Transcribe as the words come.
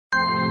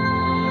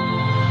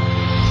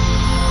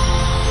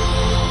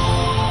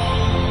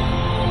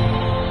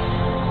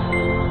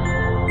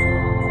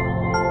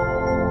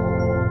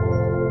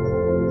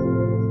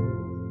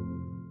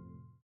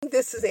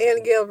is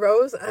Aingeal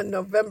Rose on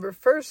November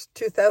 1st,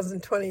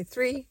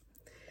 2023,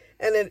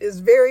 and it is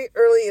very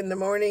early in the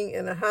morning,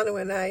 and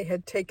Ahonu and I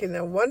had taken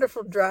a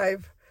wonderful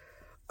drive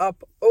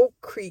up Oak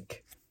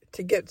Creek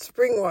to get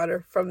spring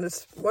water from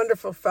this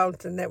wonderful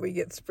fountain that we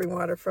get spring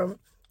water from.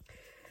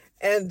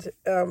 And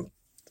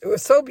it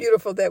was so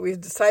beautiful that we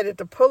decided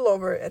to pull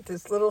over at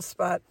this little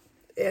spot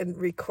and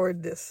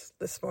record this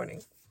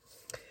morning.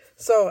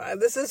 So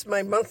this is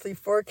my monthly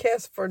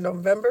forecast for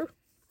November.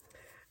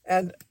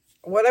 And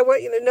what I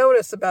want you to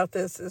notice about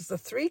this is the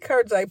three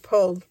cards I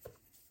pulled.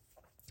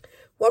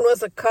 One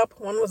was a cup,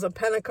 one was a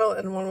pentacle,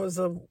 and one was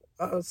a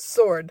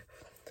sword.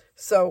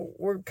 So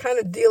we're kind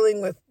of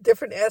dealing with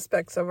different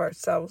aspects of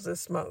ourselves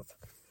this month.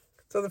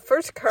 So the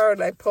first card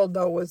I pulled,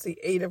 though, was the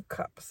Eight of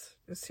Cups.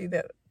 You see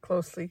that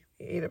closely,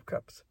 the Eight of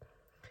Cups.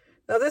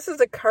 Now, this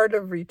is a card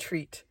of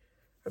retreat.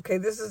 Okay,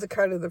 this is the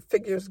card of the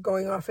figures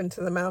going off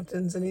into the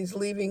mountains, and he's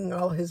leaving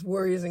all his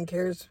worries and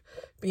cares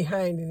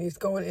behind, and he's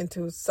going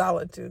into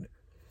solitude.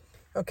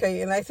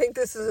 Okay, and I think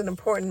this is an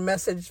important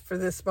message for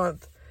this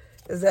month,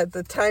 is that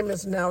the time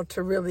is now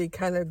to really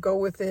kind of go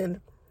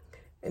within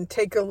and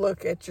take a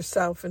look at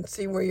yourself and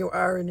see where you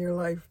are in your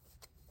life.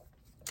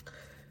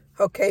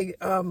 Okay,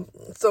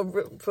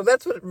 so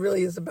that's what it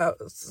really is about,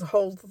 this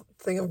whole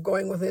thing of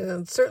going within,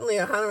 and certainly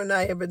Ahonu and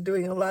I have been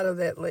doing a lot of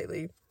that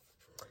lately.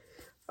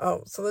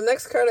 Oh, so the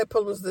next card I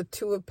pulled was the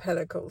Two of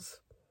Pentacles.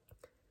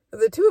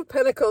 The Two of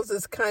Pentacles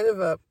is kind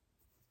of a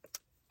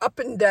up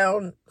and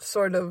down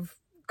sort of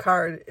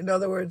card. In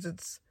other words,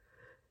 it's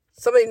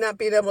somebody not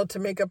being able to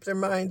make up their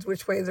minds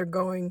which way they're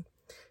going.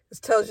 This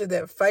tells you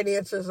that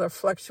finances are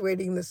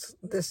fluctuating this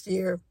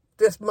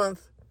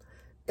month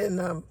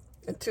in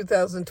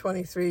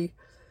 2023.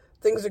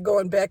 Things are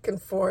going back and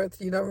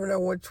forth. You never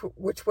know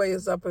which way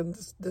is up in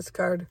this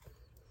card.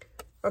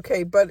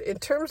 Okay, but in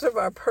terms of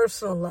our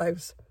personal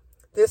lives,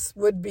 this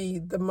would be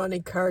the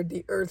money card,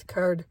 the earth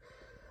card.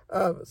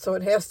 So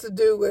it has to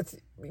do with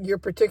your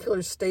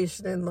particular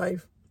station in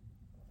life.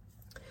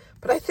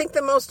 But I think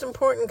the most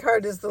important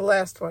card is the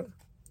last one.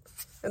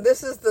 And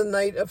this is the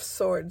Knight of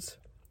Swords.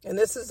 And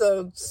this is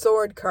a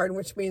sword card,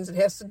 which means it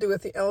has to do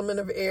with the element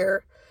of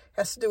air,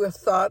 has to do with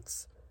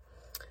thoughts.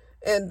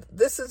 And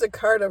this is a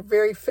card of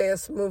very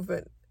fast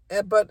movement.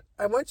 But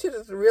I want you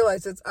to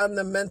realize it's on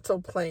the mental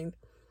plane.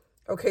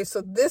 Okay,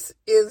 so this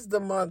is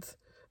the month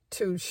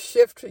to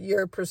shift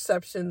your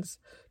perceptions,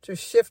 to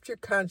shift your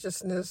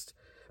consciousness,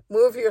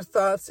 move your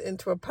thoughts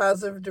into a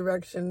positive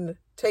direction,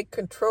 take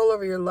control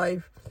over your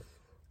life,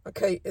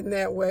 okay, in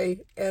that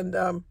way, and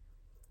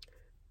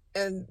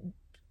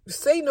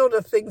say no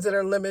to things that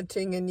are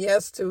limiting and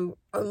yes to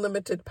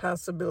unlimited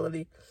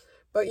possibility.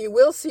 But you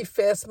will see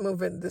fast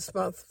movement this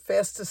month,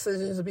 fast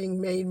decisions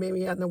being made,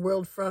 maybe on the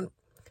world front,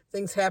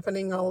 things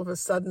happening all of a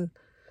sudden,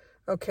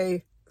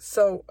 okay.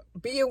 So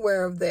be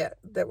aware of that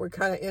we're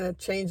kind of in a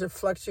change of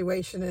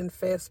fluctuation and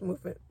fast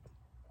movement.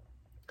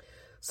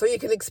 So you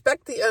can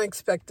expect the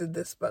unexpected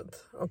this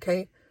month,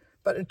 okay?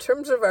 But in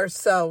terms of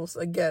ourselves,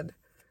 again,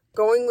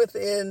 going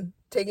within,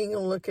 taking a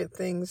look at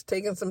things,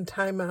 taking some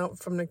time out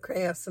from the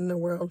chaos in the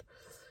world,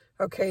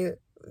 okay?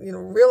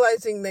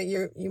 Realizing that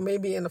you may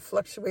be in a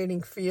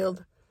fluctuating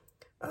field.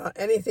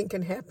 Anything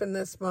can happen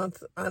this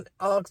month on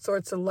all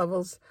sorts of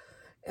levels.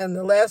 And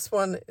the last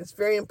one is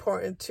very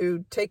important,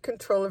 to take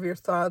control of your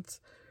thoughts.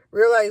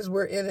 Realize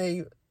we're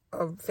in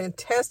a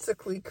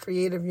fantastically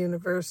creative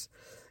universe,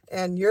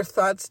 and your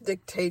thoughts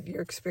dictate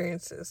your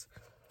experiences.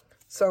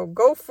 So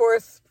go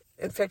forth.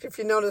 In fact, if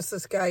you notice,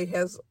 this guy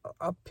has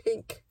a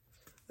pink,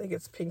 I think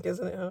it's pink,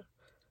 isn't it? Huh?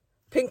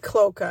 Pink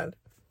cloak on,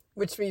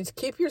 which means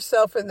keep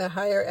yourself in the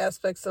higher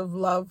aspects of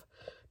love.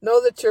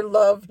 Know that you're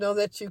loved. Know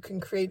that you can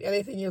create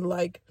anything you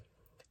like,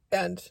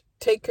 and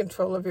take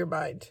control of your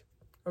mind.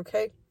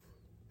 Okay?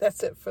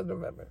 That's it for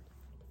November.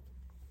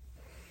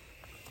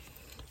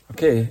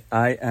 Okay,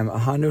 I am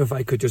Ahonu. If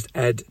I could just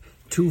add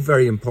two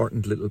very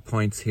important little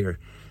points here.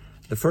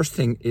 The first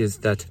thing is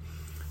that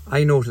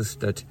I noticed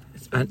that...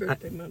 It's my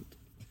birthday month.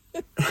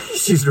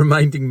 She's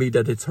reminding me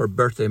that it's her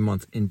birthday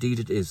month. Indeed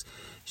it is.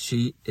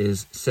 She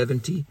is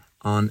 70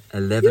 on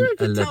 11/11. You don't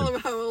have to tell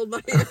them how old I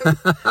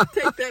am.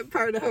 Take that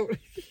part out.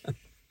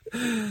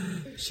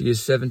 She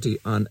is 70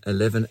 on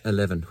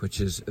 11/11,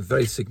 which is a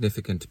very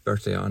significant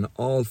birthday on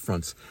all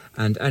fronts.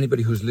 And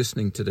anybody who's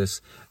listening to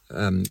this,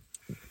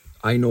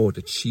 I know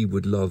that she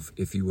would love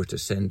if you were to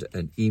send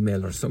an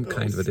email or some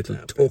kind of a little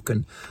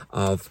token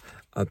of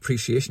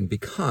appreciation,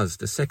 because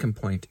the second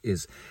point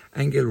is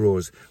Aingeal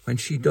Rose, when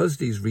she does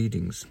these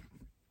readings,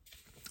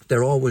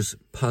 they're always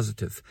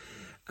positive.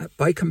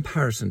 By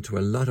comparison to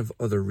a lot of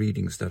other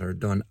readings that are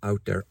done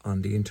out there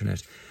on the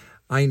internet,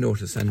 I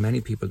notice, and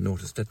many people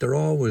notice, that they're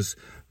always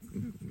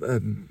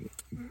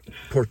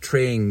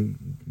portraying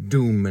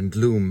doom and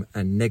gloom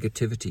and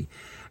negativity.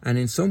 And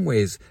in some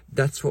ways,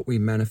 that's what we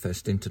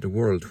manifest into the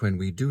world when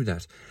we do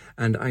that.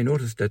 And I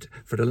noticed that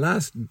for the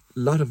last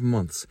lot of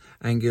months,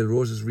 Aingeal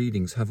Rose's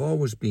readings have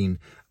always been,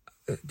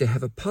 they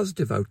have a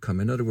positive outcome.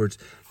 In other words,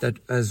 that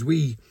as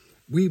we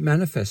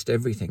manifest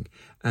everything,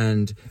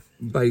 and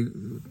by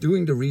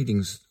doing the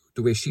readings,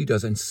 the way she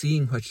does and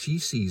seeing what she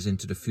sees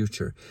into the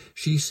future.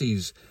 She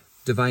sees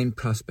divine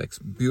prospects,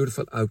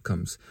 beautiful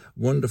outcomes,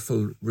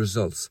 wonderful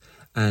results.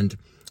 And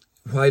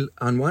while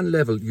on one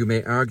level you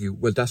may argue,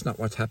 well, that's not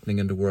what's happening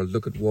in the world.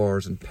 Look at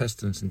wars and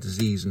pestilence and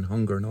disease and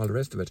hunger and all the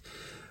rest of it.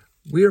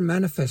 We're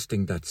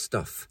manifesting that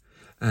stuff.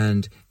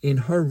 And in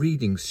her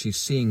readings, she's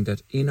seeing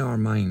that in our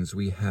minds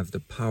we have the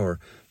power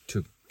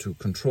to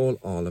control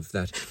all of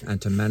that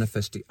and to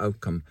manifest the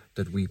outcome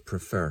that we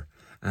prefer.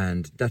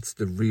 And that's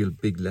the real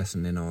big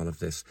lesson in all of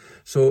this.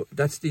 So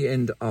that's the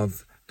end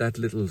of that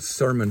little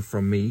sermon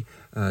from me.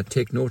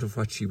 Take note of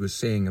what she was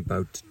saying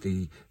about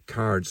the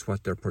cards,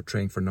 what they're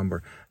portraying for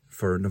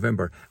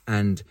November,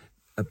 and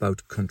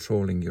about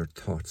controlling your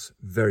thoughts.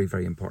 Very,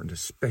 very important,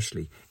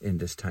 especially in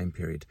this time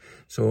period.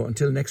 So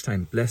until next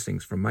time,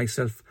 blessings from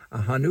myself,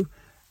 Ahonu,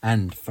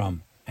 and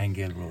from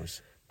Aingeal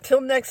Rose. Till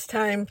next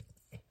time,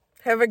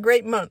 have a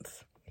great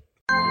month.